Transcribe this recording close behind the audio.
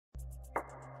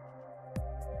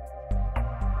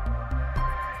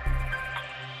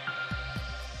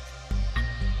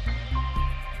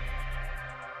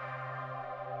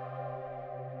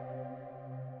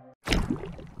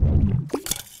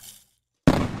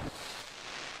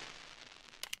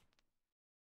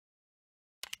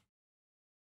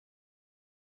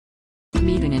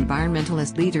Meet an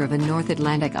environmentalist leader of a North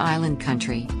Atlantic island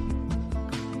country.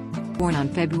 Born on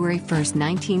February 1,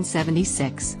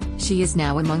 1976, she is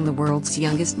now among the world's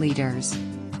youngest leaders.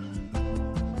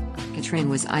 Katrín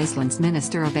was Iceland's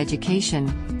Minister of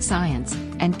Education, Science,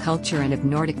 and Culture and of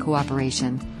Nordic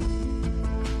Cooperation.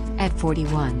 At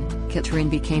 41, Katrín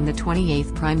became the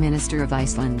 28th Prime Minister of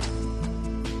Iceland.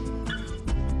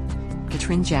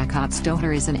 Katrín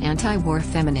Jakobsdóttir is an anti-war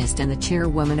feminist and the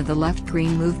chairwoman of the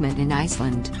left-green movement in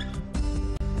Iceland.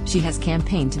 She has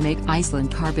campaigned to make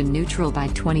Iceland carbon neutral by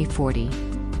 2040.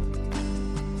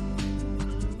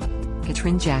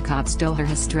 Katrín Jakobsdóttir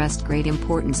has stressed great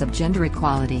importance of gender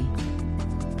equality.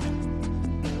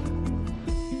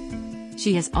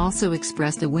 She has also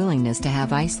expressed a willingness to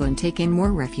have Iceland take in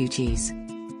more refugees.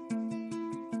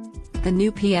 The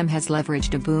new PM has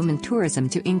leveraged a boom in tourism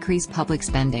to increase public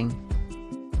spending.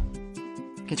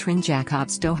 Katrín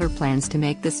Jakobsdóttir plans to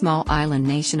make the small island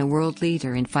nation a world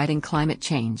leader in fighting climate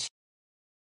change.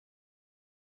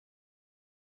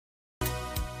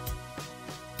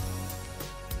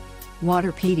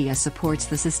 Waterpedia supports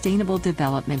the Sustainable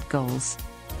Development Goals.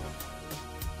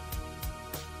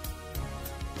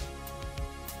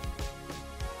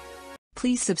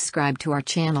 Please subscribe to our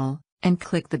channel, and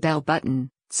click the bell button,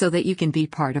 so that you can be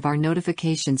part of our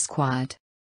notification squad.